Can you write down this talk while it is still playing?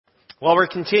Well, we're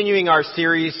continuing our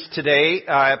series today,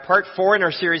 part 4 in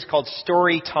our series called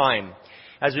Story Time,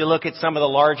 as we look at some of the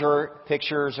larger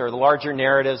pictures or the larger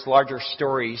narratives, larger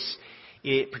stories,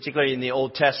 particularly in the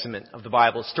Old Testament of the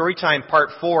Bible. Story Time, part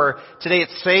 4. Today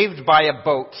it's Saved by a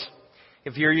Boat.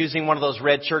 If you're using one of those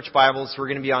red church Bibles, we're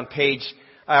going to be on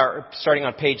starting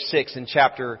on page 6 in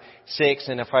chapter 6.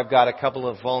 And if I've got a couple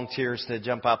of volunteers to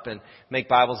jump up and make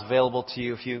Bibles available to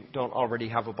you, if you don't already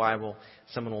have a Bible,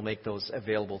 someone will make those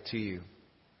available to you.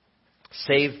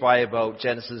 Saved by a Boat,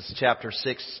 Genesis chapter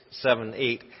 6, 7,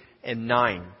 8, and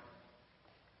 9.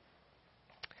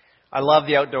 I love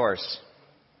the outdoors.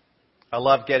 I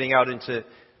love getting out into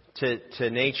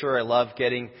nature. I love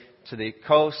getting to the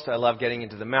coast. I love getting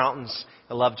into the mountains.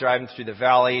 I love driving through the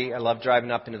valley. I love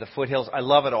driving up into the foothills. I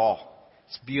love it all.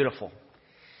 It's beautiful.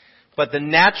 But the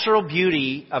natural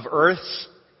beauty of Earth's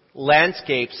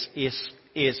landscapes is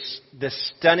the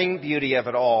stunning beauty of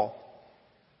it all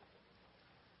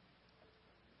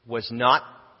was not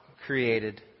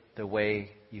created the way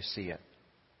you see it.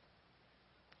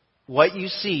 What you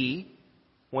see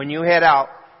when you head out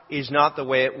is not the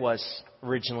way it was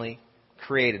originally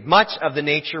created. Much of the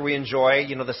nature we enjoy,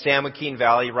 the San Joaquin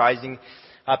Valley rising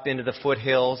up into the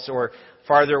foothills, or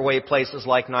farther away places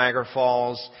like Niagara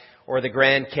Falls, or the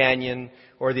Grand Canyon,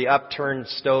 or the upturned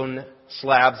stone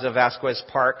slabs of Vasquez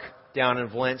Park down in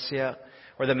Valencia,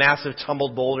 or the massive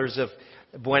tumbled boulders of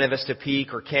Buena Vista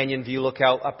Peak or Canyon View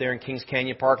Lookout up there in Kings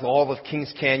Canyon Park, all of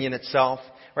Kings Canyon itself,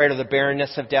 right, or the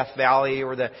barrenness of Death Valley,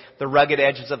 or the rugged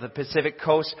edges of the Pacific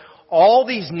Coast. All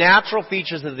these natural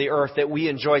features of the earth that we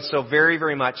enjoy so very,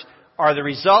 very much are the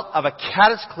result of a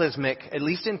cataclysmic, at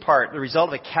least in part, the result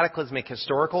of a cataclysmic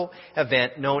historical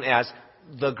event known as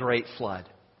the Great Flood.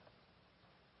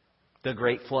 The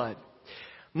Great Flood.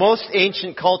 Most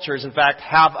ancient cultures, in fact,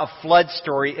 have a flood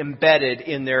story embedded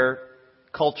in their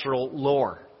cultural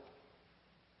lore.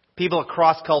 People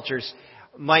across cultures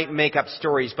might make up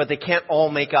stories, but they can't all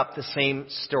make up the same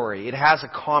story. It has a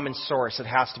common source. It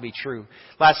has to be true.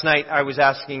 Last night I was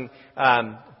asking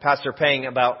Pastor Peng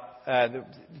about the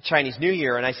Chinese New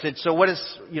Year, and I said, so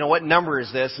what number is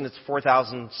this? And it's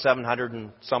 4,700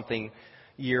 and something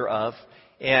year of.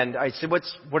 And I said, what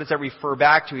does that refer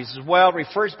back to? He says, well, it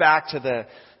refers back to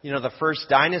the first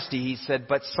dynasty. He said,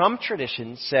 but some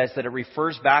tradition says that it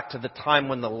refers back to the time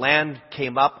when the land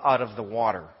came up out of the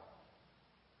water.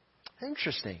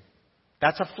 Interesting.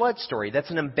 That's a flood story.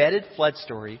 That's an embedded flood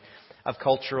story of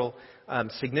cultural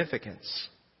significance.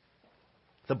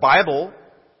 The Bible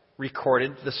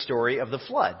recorded the story of the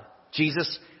flood.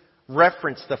 Jesus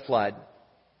referenced the flood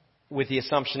with the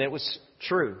assumption it was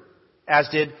true, as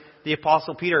did the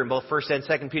Apostle Peter in both 1st and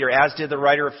 2nd Peter, as did the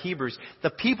writer of Hebrews.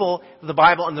 The people of the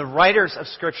Bible and the writers of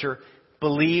Scripture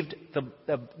believed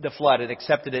the flood and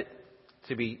accepted it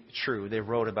to be true. They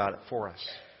wrote about it for us.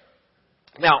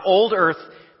 Now, old Earth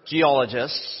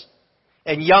geologists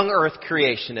and young Earth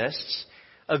creationists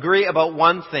agree about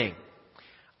one thing.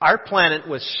 Our planet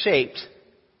was shaped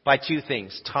by two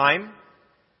things, time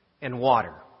and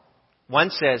water. One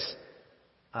says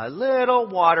a little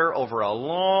water over a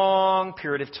long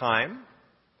period of time.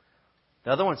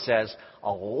 The other one says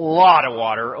a lot of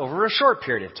water over a short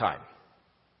period of time.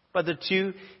 But the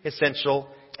two essential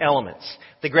elements.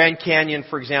 The Grand Canyon,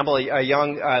 for example, a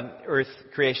young Earth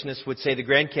creationist would say the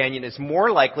Grand Canyon is more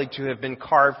likely to have been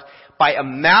carved by a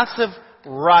massive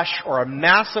rush or a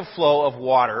massive flow of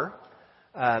water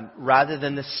rather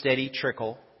than the steady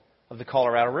trickle of the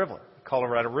Colorado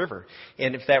River.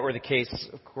 And if that were the case,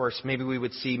 of course, maybe we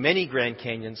would see many Grand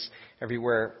Canyons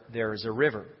everywhere there is a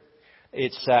river.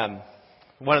 It's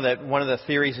one of the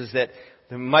theories is that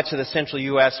much of the central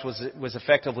U.S. was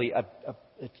effectively a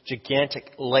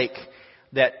gigantic lake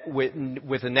that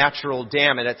with a natural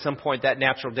dam, and at some point that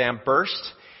natural dam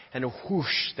burst, and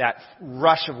whoosh, that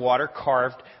rush of water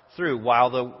carved through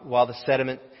while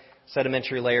the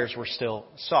sedimentary layers were still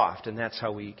soft, and that's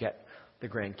how we get the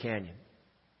Grand Canyon.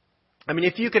 I mean,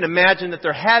 if you can imagine that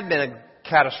there had been a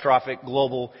catastrophic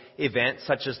global event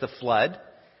such as the flood,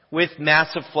 with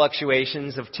massive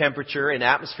fluctuations of temperature and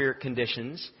atmospheric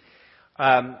conditions,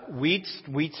 we'd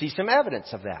see some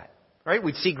evidence of that. Right?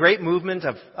 We'd see great movement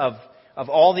of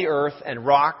all the earth and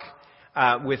rock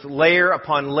with layer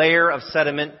upon layer of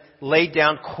sediment laid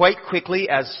down quite quickly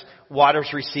as waters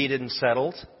receded and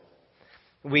settled.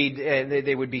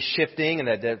 They would be shifting, and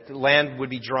the land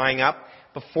would be drying up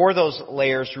before those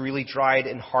layers really dried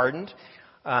and hardened.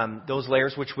 Those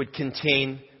layers which would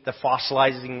contain the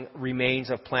fossilizing remains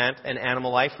of plant and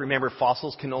animal life. Remember,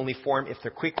 fossils can only form if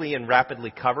they're quickly and rapidly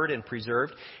covered and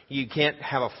preserved. You can't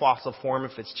have a fossil form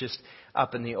if it's just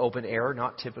up in the open air,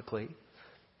 not typically.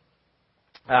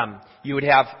 You would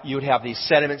have these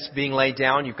sediments being laid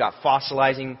down. You've got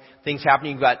fossilizing things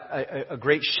happening. You've got a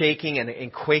great shaking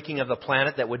and quaking of the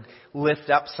planet that would lift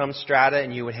up some strata,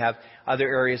 and you would have other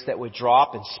areas that would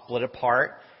drop and split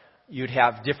apart. You'd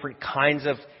have different kinds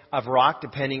of rock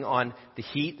depending on the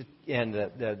heat and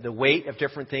the weight of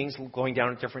different things going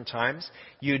down at different times.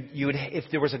 If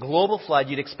there was a global flood,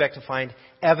 you'd expect to find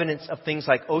evidence of things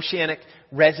like oceanic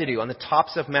residue on the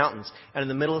tops of mountains and in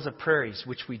the middles of prairies,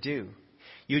 which we do.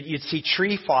 You'd see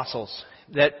tree fossils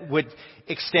that would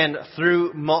extend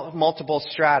through multiple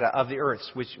strata of the earth,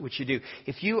 which you do.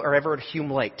 If you are ever at Hume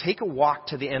Lake, take a walk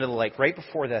to the end of the lake, right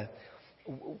before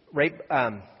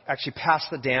actually past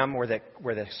the dam where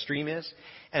the stream is,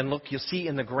 and look, you'll see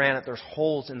in the granite, there's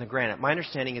holes in the granite. My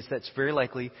understanding is that's very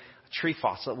likely a tree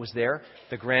fossil that was there.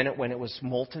 The granite, when it was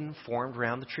molten, formed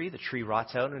around the tree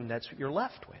rots out, and that's what you're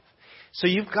left with. So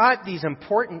you've got these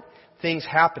important things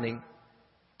happening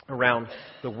around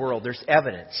the world. There's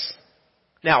evidence.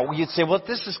 Now, you'd say, well,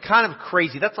 this is kind of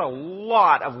crazy. That's a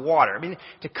lot of water. I mean,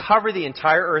 to cover the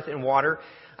entire earth in water,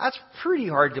 that's pretty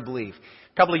hard to believe.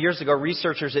 A couple of years ago,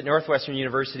 researchers at Northwestern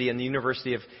University and the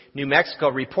University of New Mexico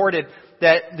reported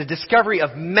that the discovery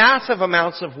of massive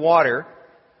amounts of water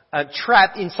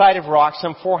trapped inside of rocks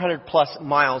some 400 plus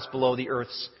miles below the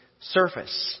Earth's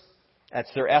surface.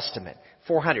 That's their estimate.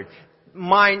 400.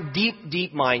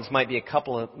 Deep mines might be a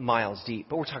couple of miles deep,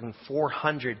 but we're talking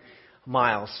 400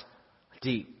 miles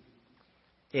deep.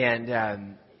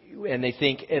 And they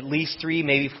think at least 3,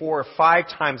 maybe 4 or 5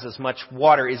 times as much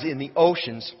water is in the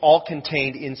oceans, all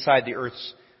contained inside the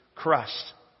Earth's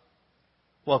crust.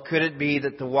 Well, could it be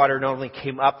that the water not only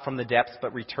came up from the depths,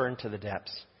 but returned to the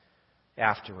depths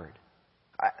afterward?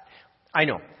 I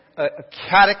know. A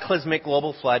cataclysmic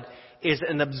global flood is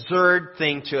an absurd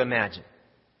thing to imagine.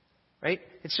 Right?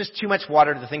 It's just too much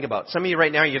water to think about. Some of you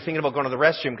right now, you're thinking about going to the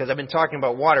restroom because I've been talking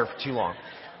about water for too long.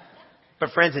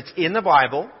 But friends, it's in the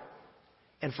Bible.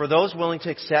 And for those willing to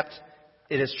accept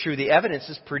it as true, the evidence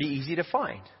is pretty easy to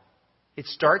find. It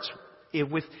starts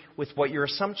with what your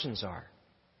assumptions are.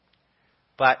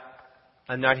 But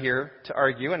I'm not here to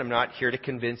argue, and I'm not here to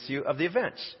convince you of the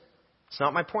events. It's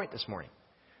not my point this morning.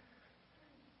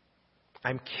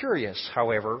 I'm curious,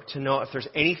 however, to know if there's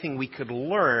anything we could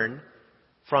learn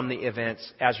from the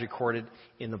events as recorded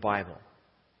in the Bible.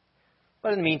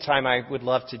 But in the meantime, I would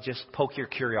love to just poke your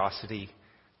curiosity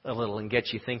a little and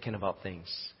get you thinking about things.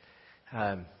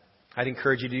 I'd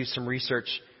encourage you to do some research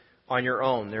on your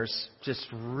own. There's just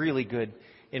really good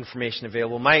information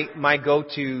available. My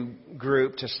go-to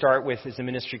group to start with is a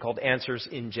ministry called Answers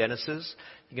in Genesis.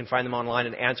 You can find them online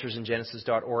at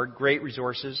answersingenesis.org. Great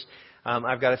resources.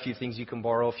 I've got a few things you can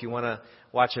borrow if you want to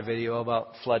watch a video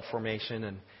about flood formation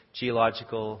and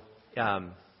geological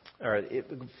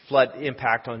flood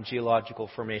impact on geological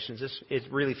formations. It's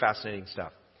really fascinating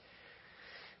stuff.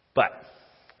 But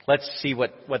let's see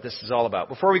what this is all about.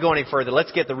 Before we go any further,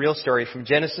 let's get the real story from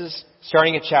Genesis,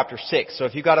 starting at chapter 6. So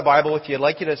if you've got a Bible with you, I'd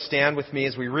like you to stand with me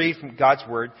as we read from God's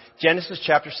Word. Genesis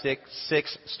chapter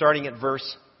 6, starting at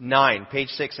verse 9. Page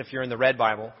 6 if you're in the Red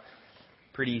Bible.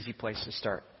 Pretty easy place to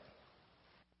start.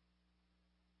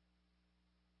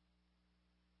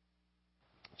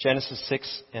 Genesis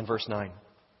 6 and verse 9.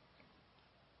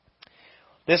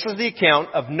 This is the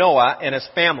account of Noah and his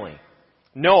family.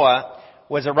 Noah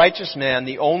was a righteous man,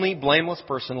 the only blameless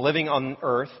person living on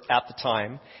earth at the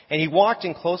time, and he walked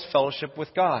in close fellowship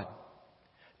with God.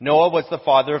 Noah was the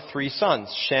father of 3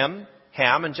 sons, Shem,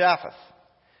 Ham, and Japheth.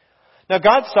 Now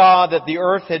God saw that the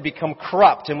earth had become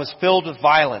corrupt and was filled with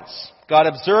violence. God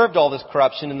observed all this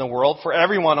corruption in the world, for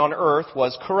everyone on earth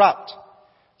was corrupt.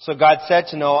 So God said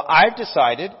to Noah, I've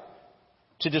decided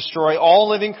to destroy all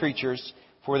living creatures,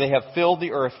 for they have filled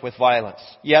the earth with violence.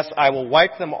 Yes, I will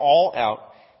wipe them all out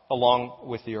along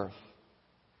with the earth.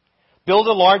 Build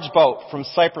a large boat from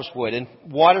cypress wood and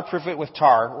waterproof it with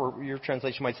tar, or your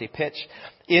translation might say pitch,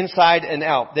 inside and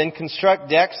out. Then construct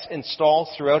decks and stalls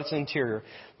throughout its interior.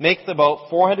 Make the boat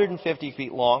 450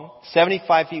 feet long,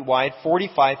 75 feet wide,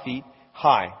 45 feet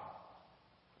high.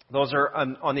 Those are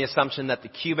on the assumption that the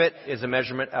cubit is a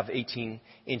measurement of 18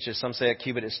 inches. Some say a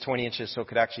cubit is 20 inches, so it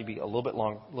could actually be a little bit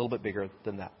long, a little bit bigger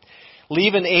than that.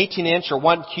 Leave an 18-inch or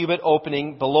 1 cubit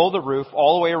opening below the roof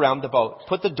all the way around the boat.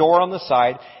 Put the door on the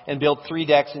side and build 3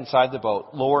 decks inside the boat,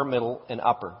 lower, middle, and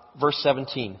upper. Verse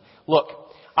 17. Look,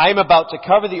 I am about to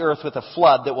cover the earth with a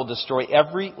flood that will destroy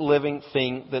every living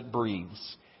thing that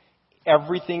breathes.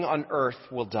 Everything on earth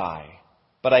will die.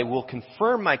 But I will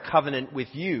confirm my covenant with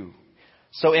you.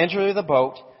 So enter the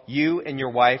boat, you and your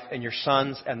wife and your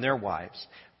sons and their wives.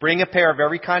 Bring a pair of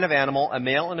every kind of animal, a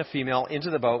male and a female,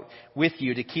 into the boat with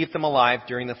you to keep them alive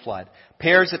during the flood.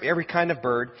 Pairs of every kind of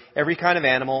bird, every kind of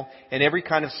animal, and every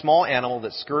kind of small animal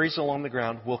that scurries along the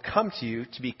ground will come to you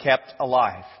to be kept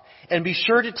alive. And be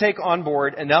sure to take on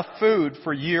board enough food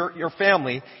for your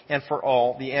family and for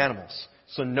all the animals.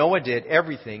 So Noah did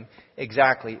everything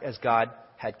exactly as God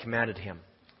had commanded him.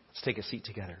 Let's take a seat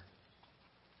together.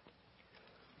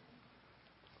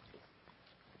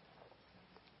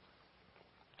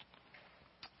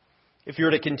 If you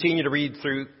were to continue to read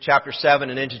through chapter 7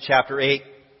 and into chapter 8,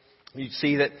 you'd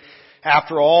see that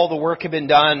after all the work had been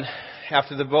done,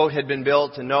 after the boat had been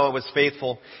built and Noah was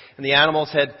faithful, and the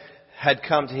animals had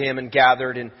come to him and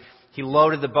gathered, and he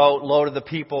loaded the boat, loaded the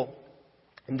people,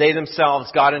 and they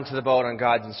themselves got into the boat on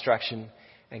God's instruction,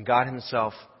 and God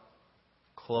himself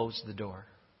closed the door.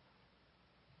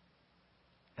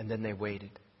 And then they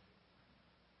waited.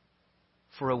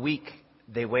 For a week,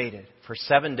 they waited. For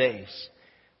 7 days,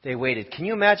 they waited. Can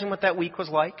you imagine what that week was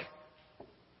like?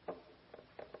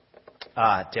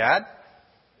 Dad,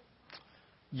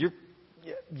 you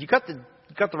got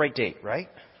the right date, right?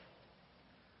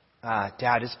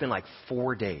 Dad, it's been like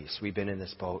 4 days we've been in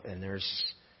this boat and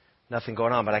there's nothing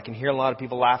going on, but I can hear a lot of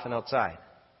people laughing outside.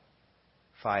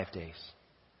 5 days,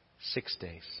 6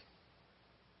 days,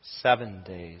 7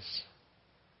 days,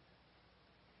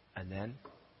 and then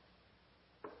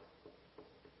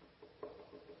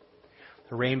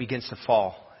the rain begins to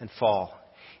fall and fall.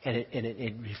 And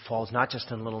it falls not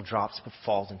just in little drops, but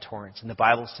falls in torrents. And the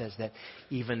Bible says that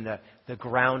even the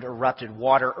ground erupted.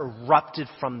 Water erupted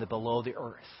from below the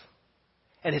earth.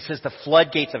 And it says the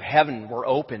floodgates of heaven were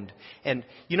opened. And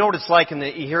you know what it's like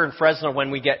here in Fresno when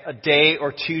we get a day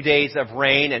or 2 days of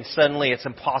rain and suddenly it's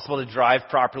impossible to drive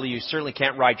properly. You certainly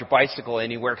can't ride your bicycle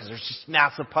anywhere because there's just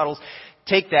massive puddles.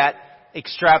 Take that,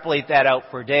 extrapolate that out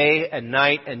for day and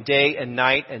night and day and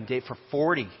night and day for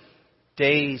 40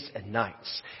 days and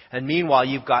nights. And meanwhile,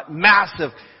 you've got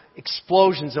massive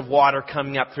explosions of water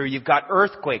coming up through. You've got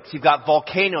earthquakes. You've got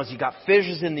volcanoes. You've got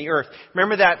fissures in the earth.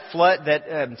 Remember that flood, that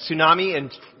tsunami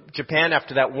in Japan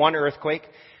after that one earthquake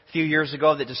a few years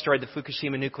ago that destroyed the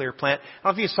Fukushima nuclear plant? I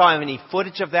don't know if you saw any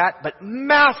footage of that, but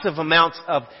massive amounts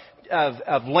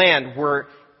of land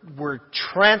were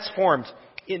transformed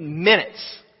in minutes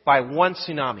by one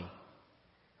tsunami,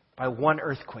 by one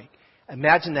earthquake.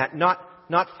 Imagine that, not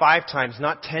 5 times,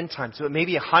 not 10 times, but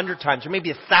maybe 100 times, or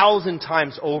maybe 1,000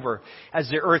 times over as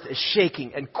the earth is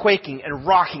shaking and quaking and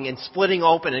rocking and splitting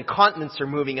open and continents are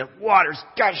moving and water's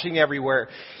gushing everywhere.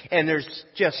 And there's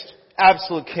just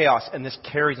absolute chaos. And this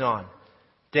carries on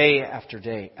day after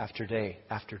day after day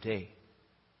after day.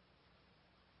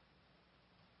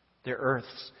 The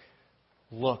earth's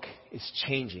look is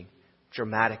changing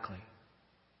dramatically.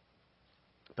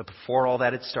 But before all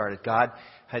that had started, God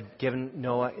had given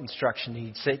Noah instruction.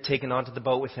 He'd taken onto the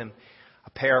boat with him a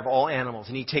pair of all animals.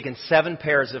 And he'd taken 7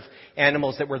 pairs of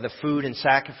animals that were the food and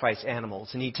sacrifice animals.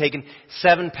 And he'd taken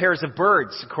 7 pairs of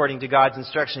birds, according to God's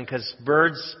instruction, because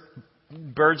birds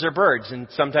are birds, and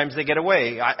sometimes they get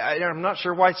away. I'm not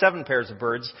sure why 7 pairs of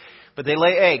birds, but they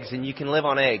lay eggs, and you can live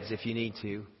on eggs if you need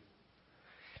to.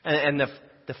 And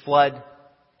the flood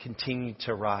continued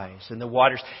to rise, and the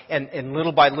waters, and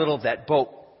little by little that boat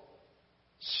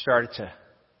started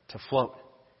to float.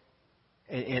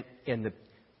 And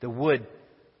the wood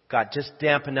got just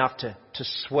damp enough to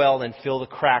swell and fill the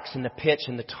cracks, and the pitch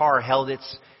and the tar held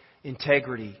its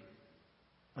integrity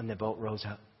when the boat rose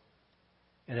up.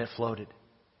 And it floated.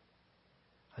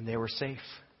 And they were safe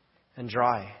and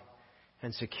dry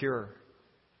and secure.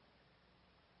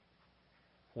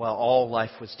 While all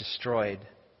life was destroyed.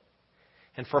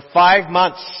 And for 5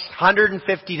 months,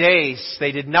 150 days,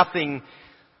 they did nothing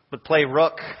but play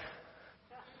rook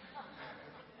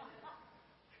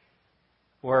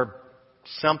or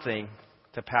something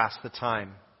to pass the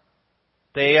time.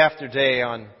 Day after day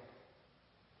on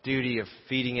duty of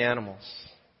feeding animals.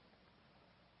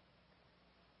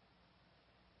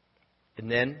 And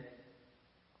then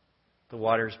the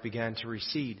waters began to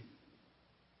recede.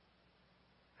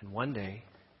 And one day,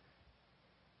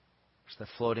 as they're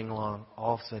floating along,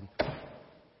 all of a sudden,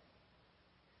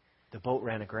 the boat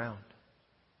ran aground.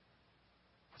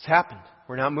 What's happened?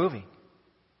 We're not moving.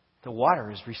 The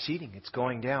water is receding. It's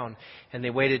going down. And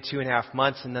they waited 2.5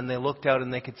 months, and then they looked out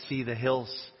and they could see the hills,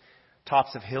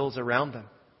 tops of hills around them.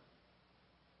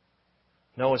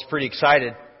 Noah's pretty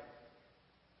excited.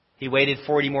 He waited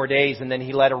 40 more days, and then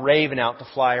he let a raven out to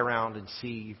fly around and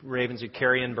see. Ravens are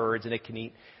carrion birds, and it can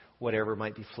eat whatever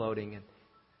might be floating. And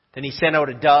then he sent out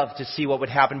a dove to see what would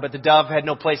happen, but the dove had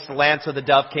no place to land, so the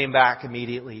dove came back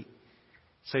immediately.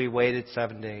 So he waited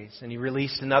 7 days, and he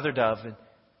released another dove, and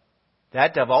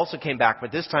That dove also came back,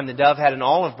 but this time the dove had an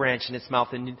olive branch in its mouth,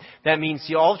 and that means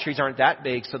the olive trees aren't that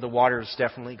big, so the water is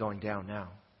definitely going down now.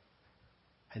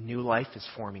 A new life is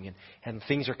forming, and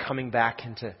things are coming back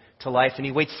into life. And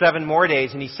he waits 7 more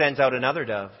days, and he sends out another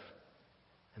dove.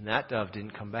 And that dove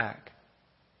didn't come back.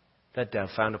 That dove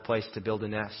found a place to build a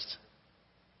nest.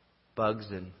 Bugs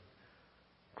and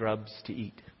grubs to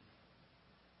eat.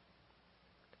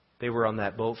 They were on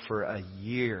that boat for a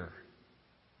year.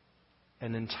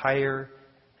 An entire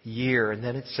year. And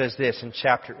then it says this in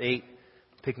chapter 8,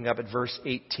 picking up at verse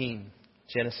 18.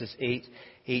 Genesis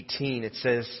 8:18. It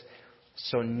says,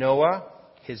 "So Noah,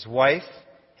 his wife,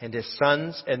 and his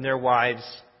sons and their wives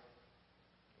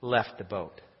left the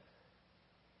boat.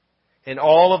 And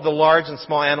all of the large and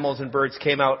small animals and birds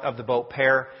came out of the boat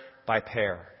pair by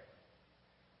pair.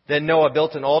 Then Noah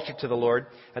built an altar to the Lord,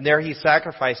 and there he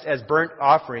sacrificed as burnt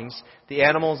offerings the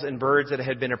animals and birds that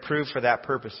had been approved for that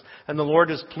purpose. And the Lord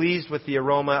was pleased with the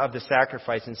aroma of the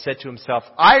sacrifice and said to himself,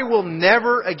 'I will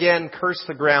never again curse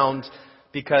the ground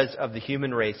because of the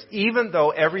human race, even though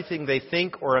everything they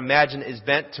think or imagine is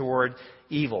bent toward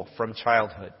evil from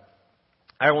childhood.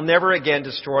 I will never again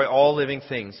destroy all living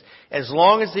things. As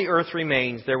long as the earth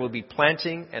remains, there will be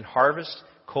planting and harvest,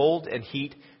 cold and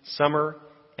heat, summer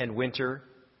and winter,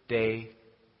 day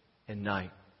and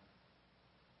night.'"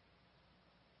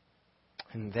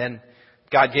 And then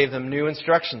God gave them new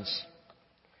instructions.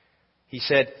 He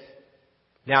said,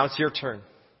 "Now it's your turn.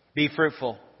 Be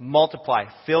fruitful, multiply,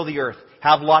 fill the earth,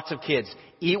 have lots of kids,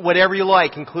 eat whatever you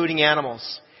like, including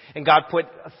animals." And God put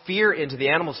fear into the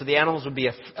animals so the animals would be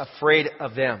afraid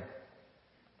of them.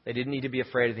 They didn't need to be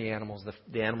afraid of the animals.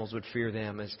 The animals would fear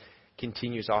them, as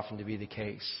continues often to be the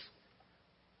case.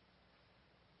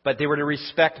 But they were to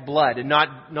respect blood and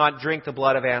not drink the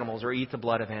blood of animals or eat the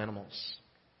blood of animals.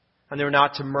 And they were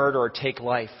not to murder or take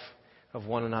life of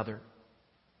one another.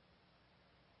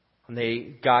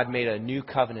 And God made a new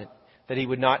covenant that He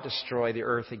would not destroy the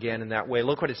earth again in that way.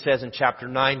 Look what it says in chapter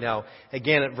 9 now,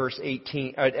 again at verse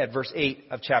 8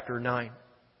 of chapter 9.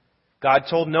 God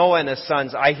told Noah and his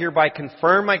sons, "I hereby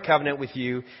confirm my covenant with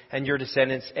you and your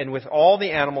descendants and with all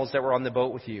the animals that were on the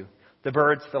boat with you, the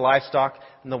birds, the livestock,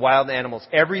 and the wild animals,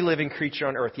 every living creature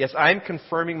on earth. Yes, I am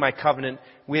confirming my covenant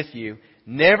with you.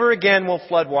 Never again will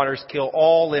floodwaters kill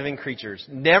all living creatures.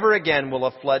 Never again will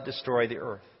a flood destroy the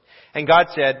earth." And God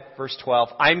said, verse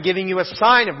 12, "I am giving you a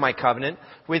sign of my covenant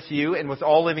with you and with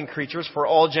all living creatures for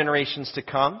all generations to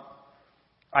come.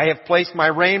 I have placed my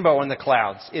rainbow in the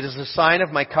clouds. It is a sign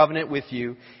of my covenant with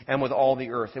you and with all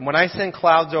the earth. And when I send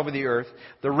clouds over the earth,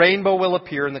 the rainbow will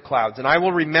appear in the clouds. And I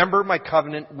will remember my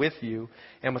covenant with you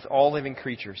and with all living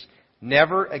creatures.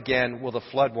 Never again will the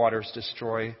floodwaters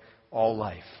destroy all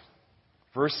life."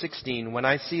 Verse 16, "When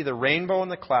I see the rainbow in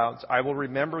the clouds, I will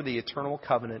remember the eternal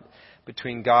covenant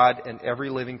between God and every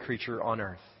living creature on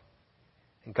earth."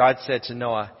 And God said to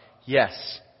Noah,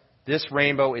 "Yes, this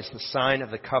rainbow is the sign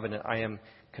of the covenant I am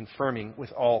confirming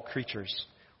with all creatures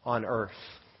on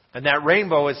earth." And that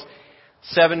rainbow is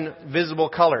 7 visible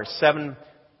colors. 7,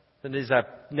 that is a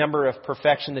number of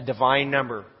perfection, the divine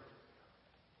number.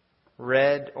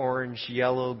 Red, orange,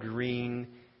 yellow, green,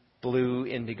 blue,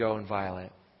 indigo, and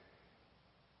violet.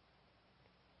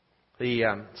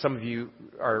 Some of you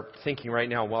are thinking right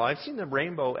now, "Well, I've seen the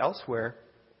rainbow elsewhere."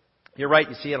 You're right.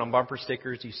 You see it on bumper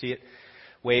stickers. You see it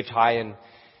waved high in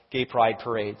gay pride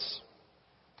parades.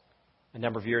 A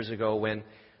number of years ago, when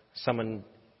someone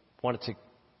wanted to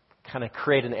kind of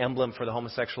create an emblem for the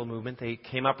homosexual movement, they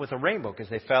came up with a rainbow because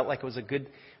they felt like it was a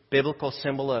good biblical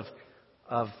symbol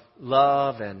of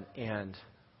love and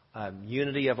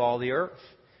unity of all the earth.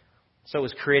 So it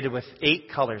was created with 8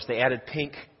 colors. They added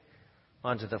pink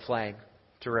onto the flag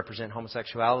to represent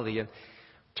homosexuality. And it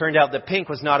turned out that pink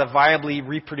was not a viably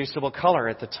reproducible color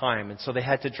at the time. And so they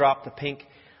had to drop the pink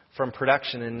from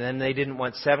production. And then they didn't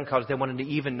want 7 colors. They wanted an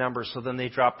even number. So then they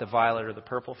dropped the violet or the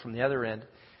purple from the other end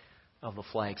of the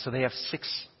flag. So they have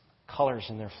 6 colors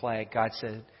in their flag. God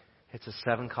said, it's a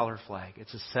 7-color flag.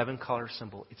 It's a 7-color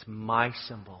symbol. It's my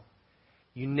symbol.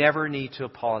 You never need to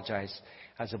apologize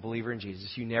as a believer in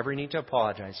Jesus. You never need to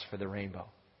apologize for the rainbow.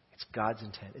 It's God's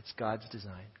intent. It's God's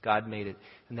design. God made it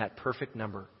in that perfect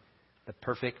number, the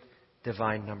perfect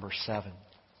divine number 7.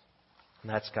 And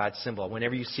that's God's symbol.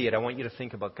 Whenever you see it, I want you to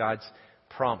think about God's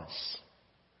promise.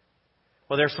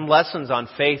 Well, there's some lessons on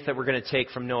faith that we're going to take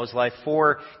from Noah's life.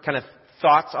 4 kind of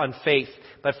thoughts on faith.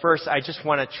 But first, I just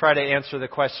want to try to answer the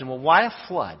question, well, why a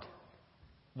flood?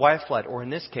 Why a flood? Or in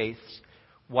this case,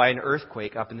 why an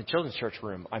earthquake up in the children's church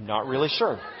room? I'm not really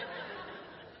sure.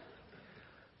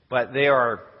 But they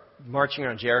are marching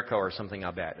around Jericho or something,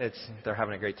 I'll bet. They're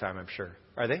having a great time, I'm sure.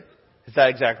 Are they? Is that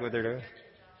exactly what they're doing?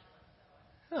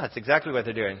 Oh, that's exactly what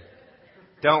they're doing.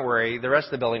 Don't worry, the rest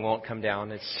of the building won't come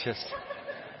down. It's just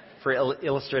for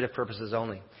illustrative purposes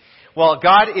only. Well,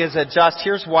 God is a just,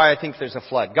 here's why I think there's a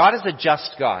flood. God is a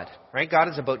just God, right? God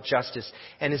is about justice.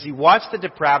 And as He watched the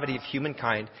depravity of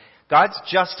humankind, God's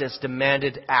justice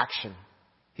demanded action.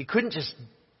 He couldn't just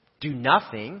do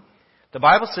nothing. The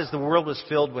Bible says the world was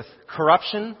filled with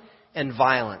corruption and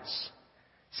violence.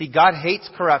 See, God hates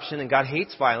corruption and God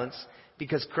hates violence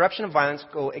because corruption and violence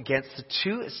go against the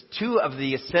two of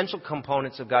the essential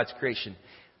components of God's creation,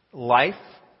 life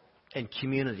and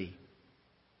community.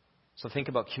 So think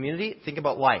about community, think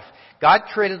about life. God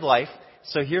created life,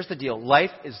 so here's the deal.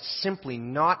 Life is simply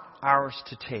not ours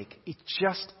to take. It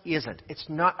just isn't. It's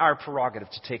not our prerogative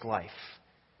to take life.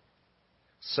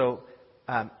 So,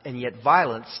 and yet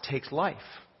violence takes life.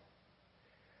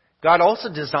 God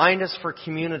also designed us for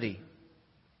community.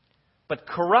 But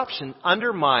corruption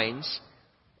undermines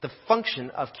the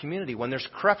function of community. When there's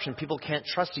corruption, people can't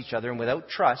trust each other, and without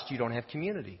trust, you don't have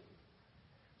community.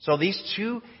 So these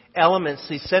two elements,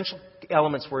 the essential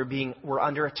elements were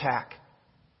under attack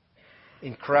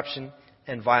in corruption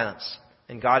and violence.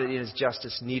 And God in His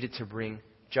justice needed to bring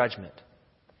judgment.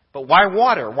 But why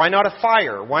water? Why not a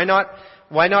fire? Why not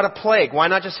a plague? Why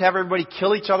not just have everybody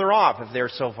kill each other off if they're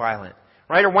so violent?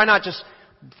 Right? Or why not just,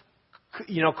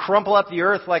 crumple up the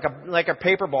earth like a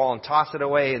paper ball and toss it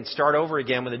away and start over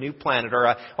again with a new planet or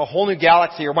a whole new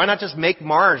galaxy? Or why not just make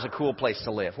Mars a cool place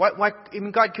to live? Why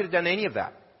even God could have done any of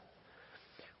that.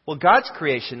 Well, God's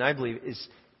creation, I believe,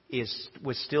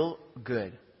 was still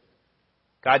good.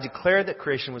 God declared that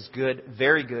creation was good,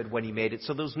 very good when He made it.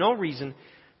 So there was no reason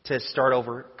to start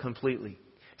over completely.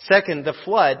 Second, the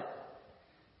flood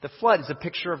is a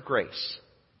picture of grace.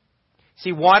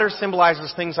 See, water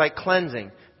symbolizes things like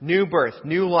cleansing, new birth,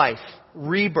 new life,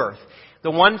 rebirth.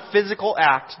 The one physical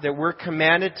act that we're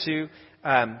commanded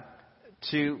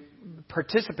to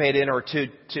participate in or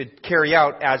to carry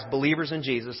out as believers in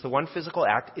Jesus, the one physical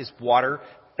act is water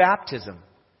baptism.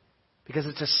 Because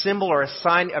it's a symbol or a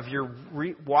sign of your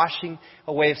washing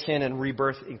away of sin and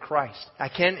rebirth in Christ. I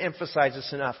can't emphasize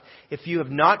this enough. If you have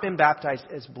not been baptized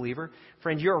as a believer,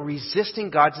 friend, you're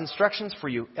resisting God's instructions for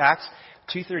you. Acts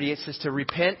 2:38 says to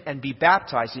repent and be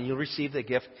baptized and you'll receive the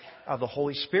gift of the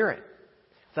Holy Spirit.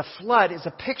 The flood is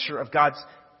a picture of God's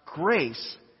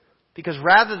grace because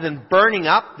rather than burning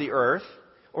up the earth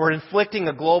or inflicting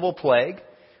a global plague,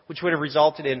 which would have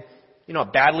resulted in, a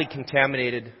badly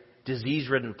contaminated,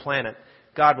 disease-ridden planet,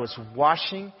 God was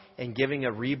washing and giving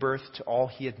a rebirth to all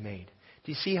He had made.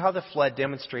 Do you see how the flood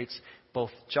demonstrates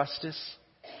both justice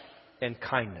and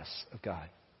kindness of God?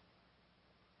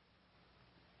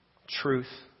 Truth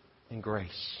and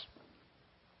grace.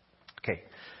 Okay,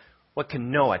 what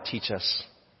can Noah teach us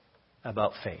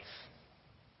about faith?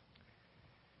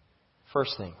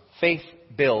 First thing, faith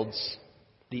builds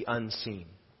the unseen.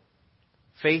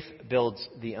 Faith builds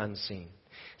the unseen.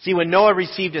 See, when Noah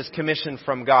received his commission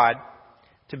from God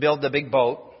to build the big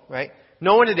boat, right?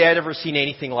 No one had ever seen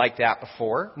anything like that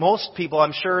before. Most people,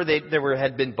 I'm sure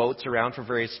had been boats around for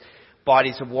various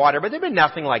bodies of water, but there'd been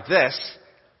nothing like this.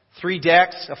 3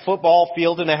 decks, a football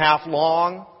field and a half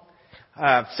long,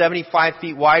 75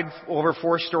 feet wide, over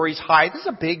 4 stories high. This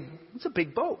is a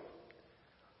big boat.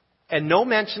 And no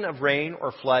mention of rain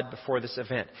or flood before this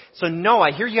event. So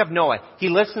Noah, here you have Noah. He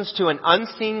listens to an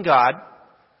unseen God,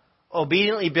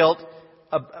 obediently built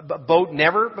a boat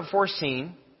never before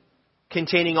seen,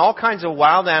 containing all kinds of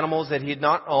wild animals that he had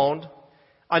not owned,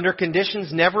 under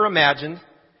conditions never imagined,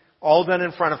 all done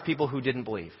in front of people who didn't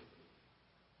believe.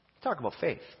 Talk about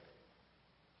faith.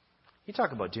 You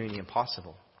talk about doing the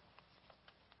impossible.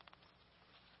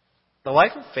 The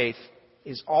life of faith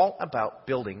is all about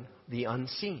building the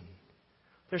unseen.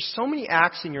 There's so many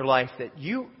acts in your life that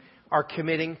you are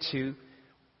committing to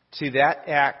that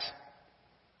act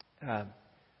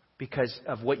because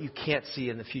of what you can't see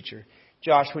in the future.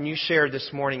 Josh, when you shared this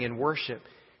morning in worship,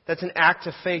 that's an act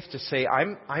of faith to say,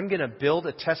 I'm going to build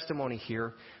a testimony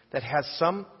here that has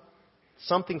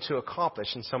something to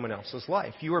accomplish in someone else's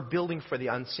life. You are building for the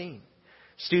unseen.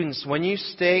 Students, when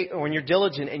you're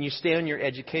diligent and you stay on your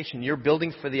education, you're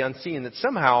building for the unseen, that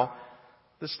somehow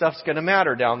this stuff's going to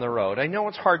matter down the road. I know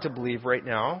it's hard to believe right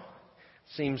now.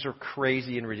 Seems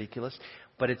crazy and ridiculous,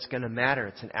 but it's going to matter.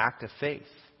 It's an act of faith.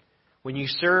 When you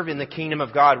serve in the kingdom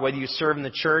of God, whether you serve in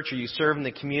the church or you serve in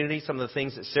the community, some of the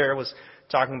things that Sarah was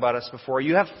talking about us before,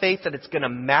 you have faith that it's going to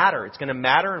matter. It's going to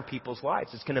matter in people's lives.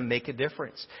 It's going to make a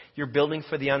difference. You're building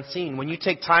for the unseen. When you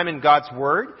take time in God's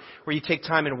Word, or you take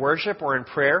time in worship or in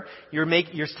prayer,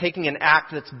 you're taking an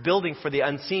act that's building for the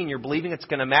unseen. You're believing it's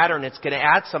going to matter and it's going to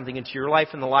add something into your life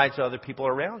and the lives of other people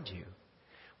around you.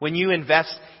 When you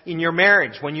invest in your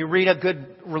marriage, when you read a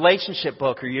good relationship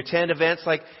book, or you attend events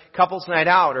like Couples Night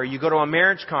Out, or you go to a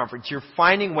marriage conference, you're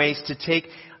finding ways to take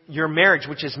your marriage,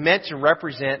 which is meant to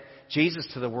represent Jesus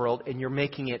to the world, and you're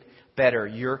making it better.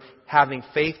 You're having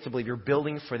faith to believe. You're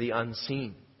building for the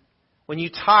unseen. When you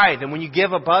tithe and when you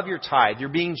give above your tithe, you're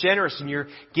being generous and you're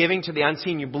giving to the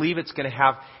unseen. You believe it's going to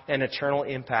have an eternal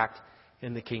impact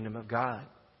in the kingdom of God.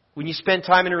 When you spend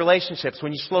time in relationships,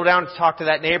 when you slow down to talk to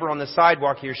that neighbor on the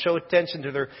sidewalk, you show attention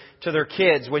to their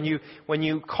kids. When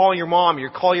you call your mom, you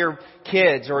call your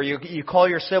kids, or you call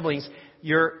your siblings,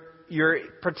 you're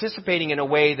participating in a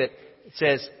way that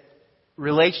says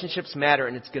relationships matter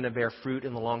and it's going to bear fruit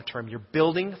in the long term. You're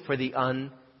building for the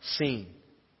unseen.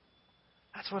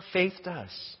 That's what faith does.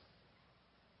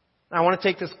 I want to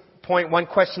take this point one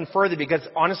question further, because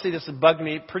honestly this has bugged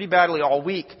me pretty badly all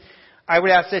week. I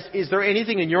would ask this: is there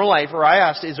anything in your life, or I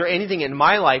asked, is there anything in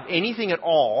my life, anything at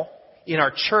all in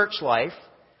our church life,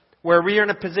 where we are in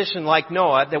a position like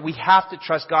Noah that we have to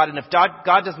trust God, and if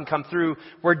God doesn't come through,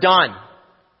 we're done?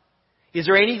 Is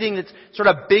there anything that's sort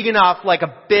of big enough, like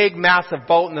a big massive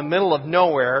boat in the middle of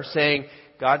nowhere, saying,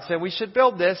 God said we should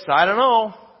build this, I don't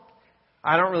know.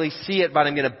 I don't really see it, but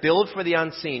I'm going to build for the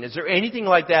unseen. Is there anything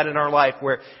like that in our life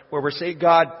where we're saying,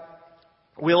 God,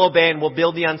 we'll obey and we'll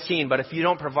build the unseen, but if you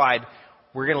don't provide,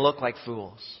 we're going to look like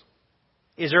fools?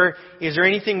 Is there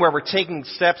anything where we're taking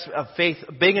steps of faith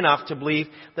big enough to believe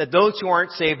that those who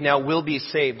aren't saved now will be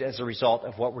saved as a result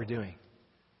of what we're doing?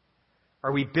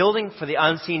 Are we building for the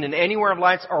unseen in anywhere of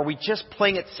lives? Or are we just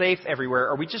playing it safe everywhere?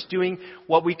 Are we just doing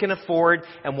what we can afford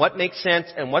and what makes sense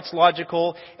and what's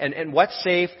logical and what's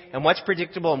safe and what's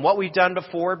predictable and what we've done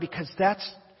before? Because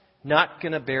that's not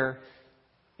going to bear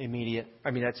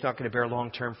that's not going to bear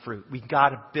long-term fruit. We've got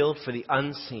to build for the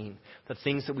unseen, the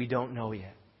things that we don't know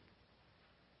yet.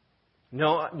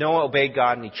 Noah obeyed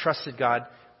God and he trusted God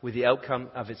with the outcome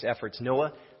of his efforts.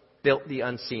 Noah built the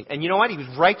unseen. And you know what? He was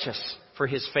righteous for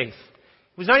his faith.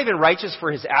 He was not even righteous for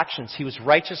his actions. He was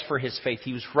righteous for his faith.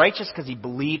 He was righteous because he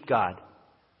believed God.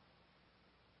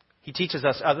 He teaches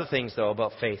us other things, though,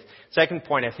 about faith. Second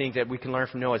point I think that we can learn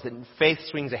from Noah is that faith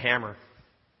swings a hammer.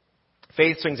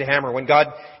 Faith swings a hammer. When God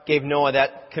gave Noah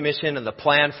that commission and the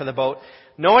plan for the boat,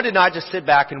 Noah did not just sit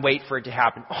back and wait for it to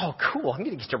happen. Oh, cool, I'm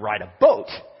going to get to ride a boat.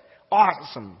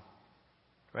 Awesome.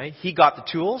 Right? He got the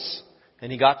tools and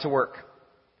he got to work.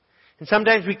 And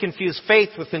sometimes we confuse faith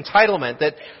with entitlement,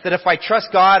 that if I trust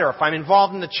God, or if I'm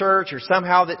involved in the church, or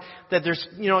somehow that there's,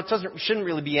 it shouldn't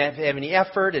really have any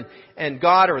effort, and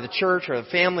God or the church or the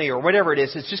family or whatever it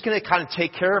is, it's just going to kind of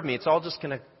take care of me. It's all just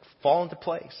going to fall into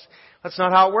place. That's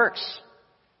not how it works.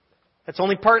 That's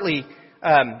only partly,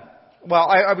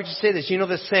 I would just say this. You know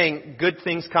this saying, good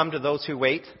things come to those who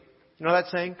wait? You know that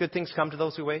saying? Good things come to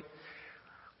those who wait?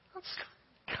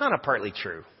 That's kind of partly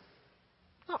true.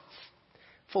 Not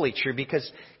fully true,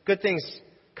 because good things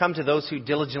come to those who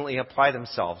diligently apply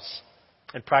themselves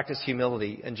and practice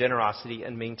humility and generosity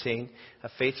and maintain a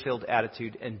faith-filled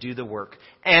attitude and do the work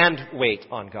and wait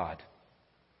on God.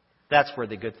 That's where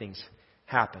the good things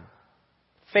happen.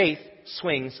 Faith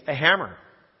swings a hammer.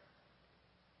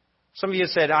 Some of you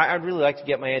said, I'd really like to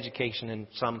get my education in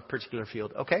some particular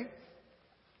field. Okay,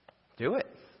 do it.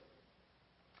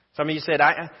 Some of you said,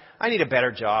 I need a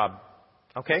better job.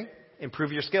 Okay,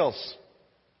 improve your skills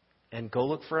and go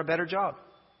look for a better job.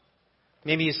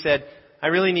 Maybe you said, I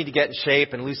really need to get in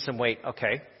shape and lose some weight.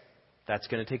 Okay, that's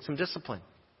going to take some discipline.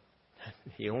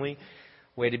 The only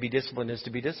way to be disciplined is to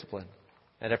be disciplined.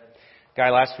 And a guy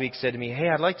last week said to me, hey,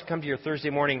 I'd like to come to your Thursday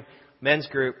morning men's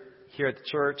group here at the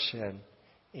church,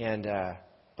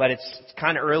 but it's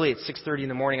kind of early. It's 6:30 in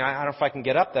the morning. I don't know if I can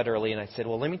get up that early. And I said,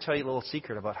 well, let me tell you a little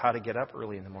secret about how to get up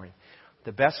early in the morning.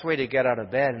 The best way to get out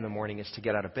of bed in the morning is to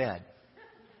get out of bed.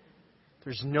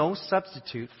 There's no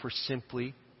substitute for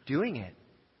simply doing it.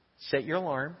 Set your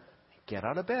alarm, get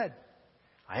out of bed.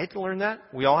 I had to learn that.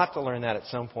 We all have to learn that at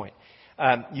some point.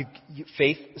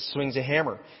 Faith swings a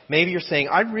hammer. Maybe you're saying,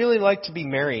 I'd really like to be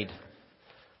married.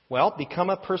 Well,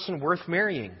 become a person worth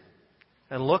marrying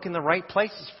and look in the right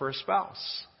places for a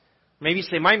spouse. Maybe you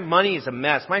say, my money is a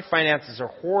mess. My finances are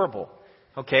horrible.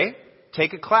 Okay,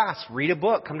 take a class, read a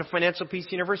book, come to Financial Peace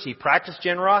University, practice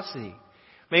generosity.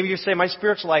 Maybe you say, my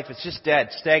spiritual life is just dead,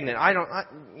 stagnant.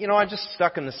 I'm just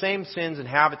stuck in the same sins and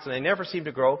habits and I never seem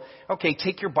to grow. Okay,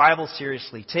 take your Bible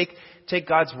seriously. Take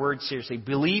God's Word seriously.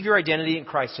 Believe your identity in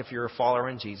Christ if you're a follower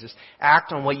in Jesus.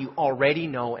 Act on what you already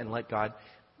know and let God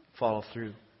follow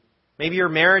through. Maybe your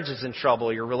marriage is in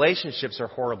trouble. Your relationships are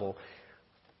horrible.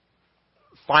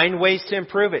 Find ways to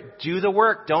improve it. Do the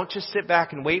work. Don't just sit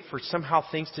back and wait for somehow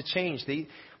things to change.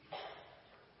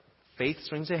 Faith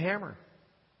swings a hammer.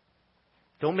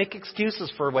 Don't make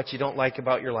excuses for what you don't like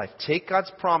about your life. Take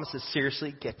God's promises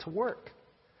seriously. Get to work.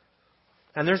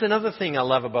 And there's another thing I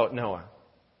love about Noah.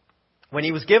 When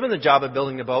he was given the job of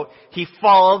building the boat, he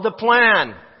followed the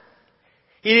plan.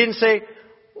 He didn't say,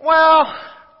 well,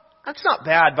 that's not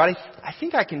bad, but I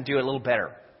think I can do it a little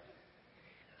better.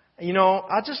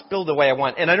 I'll just build the way I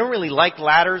want. And I don't really like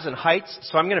ladders and heights,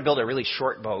 so I'm going to build a really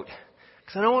short boat.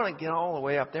 Because I don't want to get all the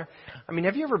way up there.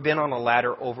 Have you ever been on a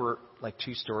ladder over like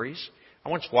 2 stories? I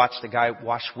once watched a guy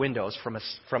wash windows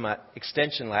from an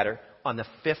extension ladder on the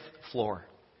 5th floor.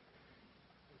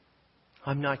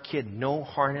 I'm not kidding. No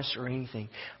harness or anything.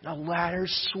 The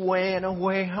ladder's swaying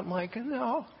away. I'm like,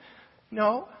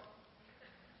 no.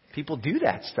 People do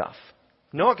that stuff.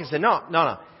 Noah could say,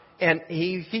 no. And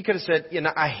he could have said,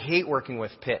 I hate working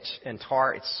with pitch and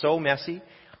tar. It's so messy.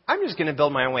 I'm just going to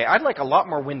build my own way. I'd like a lot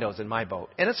more windows in my boat.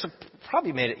 And it's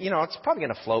probably it's probably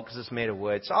going to float because it's made of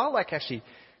wood. So I'll actually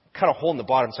cut a hole in the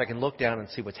bottom so I can look down and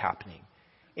see what's happening.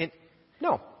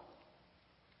 No.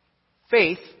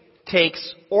 Faith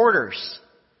takes orders.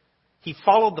 He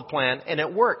followed the plan and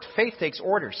it worked. Faith takes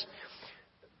orders.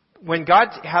 When God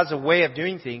has a way of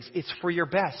doing things, it's for your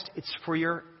best. It's for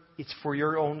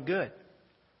your own good.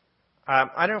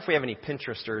 I don't know if we have any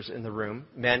Pinteresters in the room.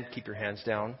 Men, keep your hands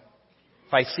down.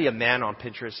 If I see a man on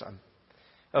Pinterest,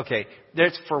 okay.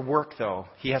 That's for work though.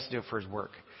 He has to do it for his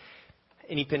work.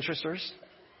 Any Pinteresters?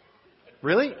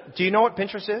 Really? Do you know what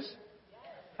Pinterest is?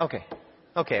 Okay,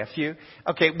 a few.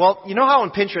 Okay, well, you know how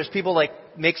on Pinterest people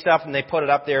make stuff and they put it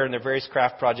up there in their various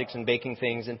craft projects and baking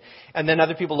things and then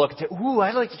other people look and say, ooh,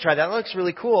 I'd like to try that. That looks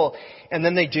really cool. And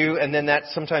then they do, and then that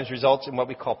sometimes results in what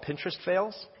we call Pinterest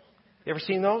fails. You ever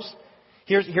seen those?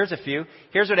 Here's a few.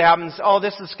 Here's what happens. Oh,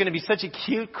 this is going to be such a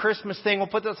cute Christmas thing. We'll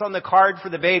put this on the card for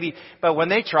the baby. But when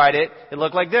they tried it, it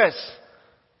looked like this.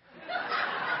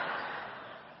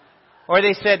 Or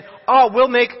they said, oh, we'll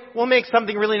make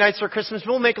something really nice for Christmas.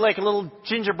 We'll make like a little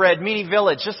gingerbread mini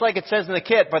village, just like it says in the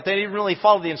kit, but they didn't really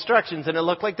follow the instructions and it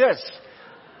looked like this.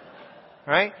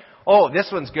 Right? Oh, this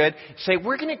one's good. Say,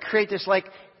 we're going to create this like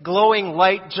glowing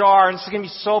light jar and it's going to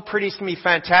be so pretty, it's going to be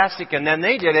fantastic. And then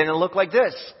they did it and it looked like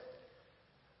this.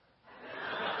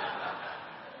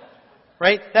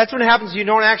 Right? That's what happens. You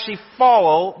don't actually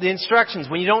follow the instructions.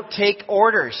 When you don't take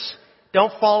orders,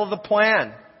 don't follow the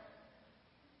plan.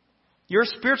 Your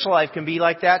spiritual life can be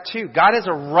like that too. God has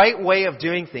a right way of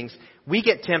doing things. We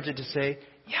get tempted to say,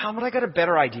 yeah, but I got a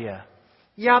better idea.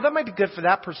 Yeah, that might be good for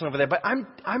that person over there, but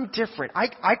I'm different.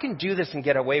 I can do this and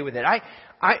get away with it.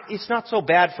 It's not so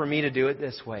bad for me to do it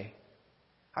this way.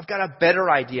 I've got a better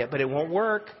idea, but it won't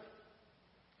work.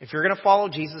 If you're going to follow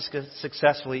Jesus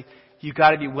successfully, you've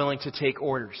got to be willing to take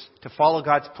orders, to follow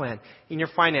God's plan in your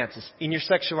finances, in your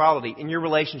sexuality, in your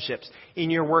relationships,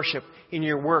 in your worship, in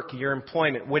your work, your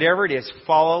employment, whatever it is,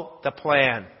 follow the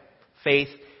plan. Faith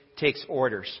takes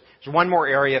orders. There's one more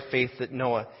area of faith that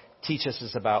Noah teaches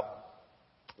us about.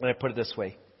 Let me put it this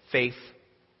way. Faith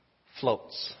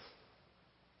floats.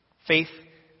 Faith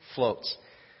floats.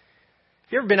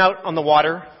 Have you ever been out on the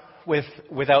water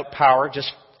without power,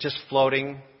 just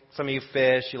floating? Some of you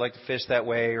fish, you like to fish that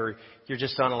way, or you're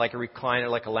just on a recliner,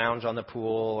 like a lounge on the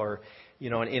pool, or,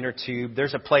 an inner tube.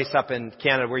 There's a place up in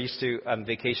Canada where I used to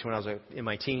vacation when I was in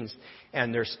my teens,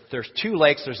 and there's 2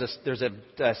 lakes. There's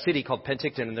a city called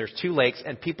Penticton, and there's 2 lakes,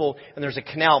 and there's a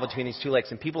canal between these 2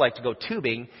 lakes, and people like to go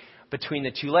tubing between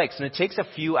the 2 lakes. And it takes a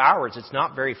few hours. It's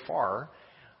not very far,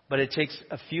 but it takes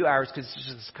a few hours because it's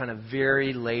just this kind of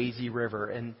very lazy river,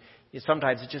 and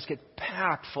sometimes it just gets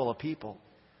packed full of people.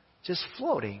 Just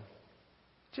floating.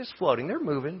 They're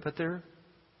moving, but they're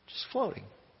just floating.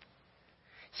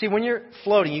 See, when you're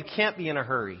floating, you can't be in a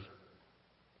hurry.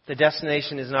 The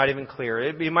destination is not even clear.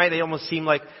 It might almost seem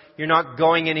like you're not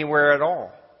going anywhere at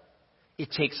all. It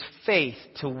takes faith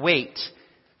to wait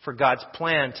for God's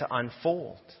plan to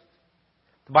unfold.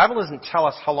 The Bible doesn't tell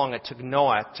us how long it took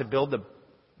Noah to build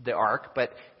the ark,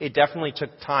 but it definitely took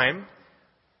time.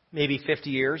 Maybe 50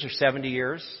 years or 70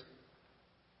 years.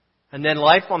 And then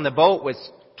life on the boat was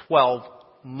 12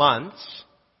 months.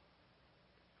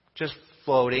 Just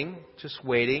floating, just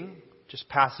waiting, just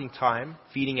passing time,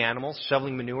 feeding animals,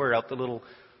 shoveling manure out the little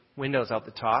windows out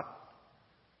the top.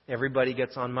 Everybody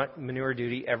gets on manure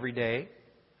duty every day.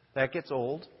 That gets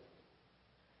old.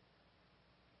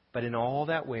 But in all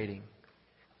that waiting,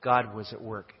 God was at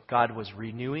work. God was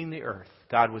renewing the earth.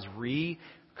 God was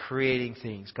recreating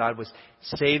things. God was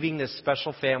saving this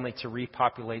special family to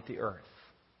repopulate the earth.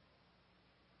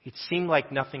 It seemed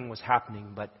like nothing was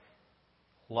happening, but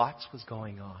lots was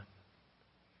going on.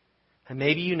 And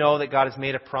maybe you know that God has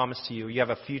made a promise to you. You have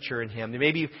a future in Him.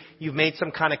 Maybe you've made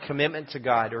some kind of commitment to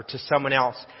God or to someone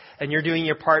else. And you're doing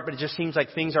your part, but it just seems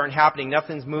like things aren't happening.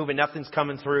 Nothing's moving. Nothing's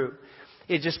coming through.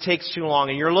 It just takes too long.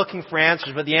 And you're looking for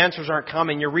answers, but the answers aren't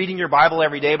coming. You're reading your Bible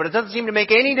every day, but it doesn't seem to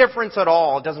make any difference at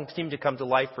all. It doesn't seem to come to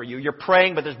life for you. You're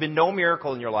praying, but there's been no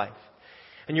miracle in your life.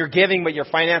 And you're giving, but your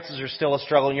finances are still a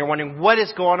struggle. And you're wondering, what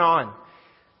is going on?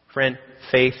 Friend,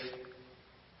 faith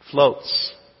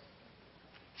floats.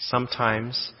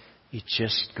 Sometimes it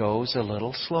just goes a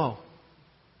little slow.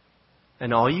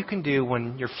 And all you can do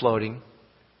when you're floating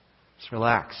is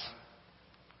relax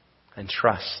and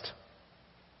trust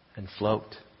and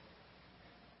float.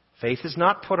 Faith is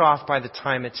not put off by the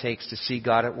time it takes to see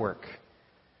God at work.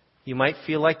 You might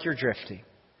feel like you're drifting.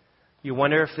 You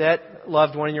wonder if that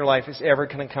loved one in your life is ever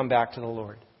going to come back to the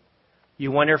Lord.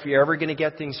 You wonder if you're ever going to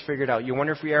get things figured out. You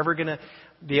wonder if you're ever going to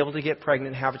be able to get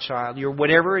pregnant and have a child.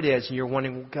 Whatever it is, and you're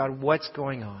wondering, God, what's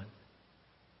going on?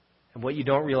 And what you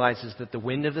don't realize is that the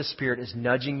wind of the Spirit is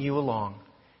nudging you along,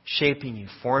 shaping you,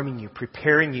 forming you,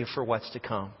 preparing you for what's to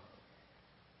come.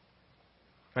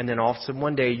 And then all of a sudden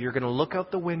one day you're going to look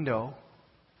out the window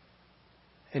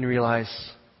and realize,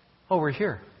 oh, we're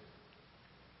here.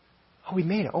 Oh, we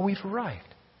made it. Oh, we've arrived.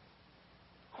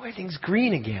 Oh, everything's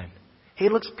green again. Hey,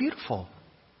 it looks beautiful.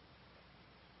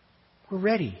 We're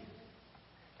ready.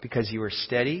 Because you were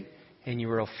steady and you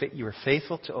were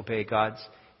faithful to obey God's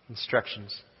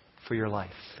instructions for your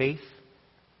life. Faith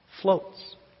floats.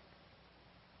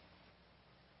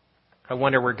 I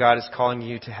wonder where God is calling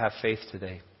you to have faith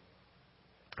today.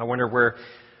 I wonder where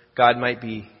God might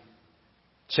be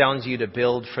challenging you to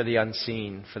build for the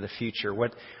unseen, for the future.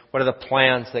 What are the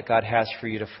plans that God has for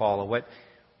you to follow?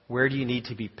 Where do you need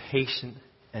to be patient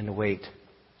and wait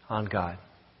on God?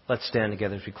 Let's stand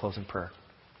together as we close in prayer.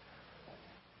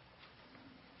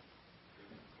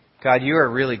 God, you are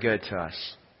really good to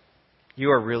us.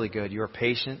 You are really good. You are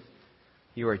patient.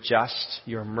 You are just.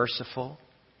 You are merciful.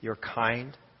 You are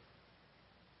kind.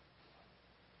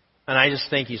 And I just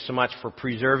thank you so much for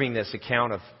preserving this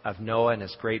account of Noah and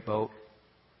his great boat.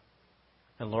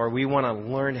 And Lord, we want to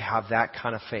learn to have that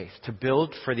kind of faith, to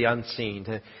build for the unseen,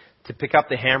 to pick up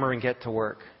the hammer and get to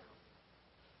work.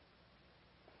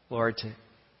 Lord,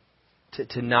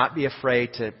 to not be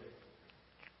afraid to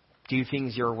do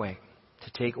things your way,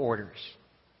 to take orders,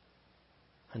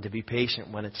 and to be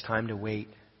patient when it's time to wait,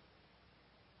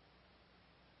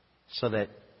 so that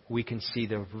we can see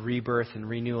the rebirth and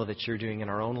renewal that you're doing in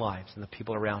our own lives and the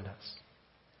people around us.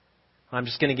 I'm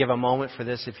just going to give a moment for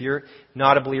this. If you're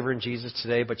not a believer in Jesus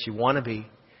today, but you want to be,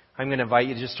 I'm going to invite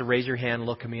you just to raise your hand,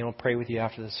 look at me, and I'll pray with you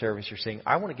after the service. You're saying,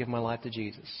 I want to give my life to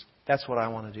Jesus. That's what I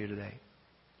want to do today.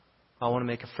 I want to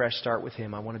make a fresh start with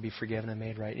Him. I want to be forgiven and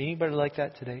made right. Anybody like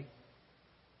that today?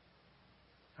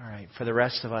 All right. For the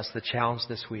rest of us, the challenge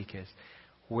this week is,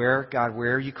 God,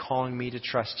 where are you calling me to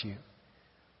trust you?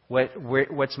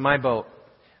 What's my boat?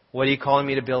 What are you calling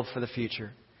me to build for the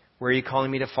future? Where are you calling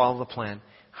me to follow the plan?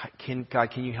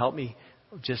 God, can you help me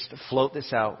just float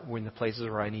this out in the places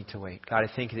where I need to wait? God, I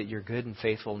thank you that you're good and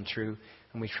faithful and true,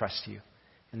 and we trust you.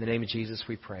 In the name of Jesus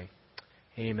we pray.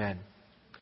 Amen.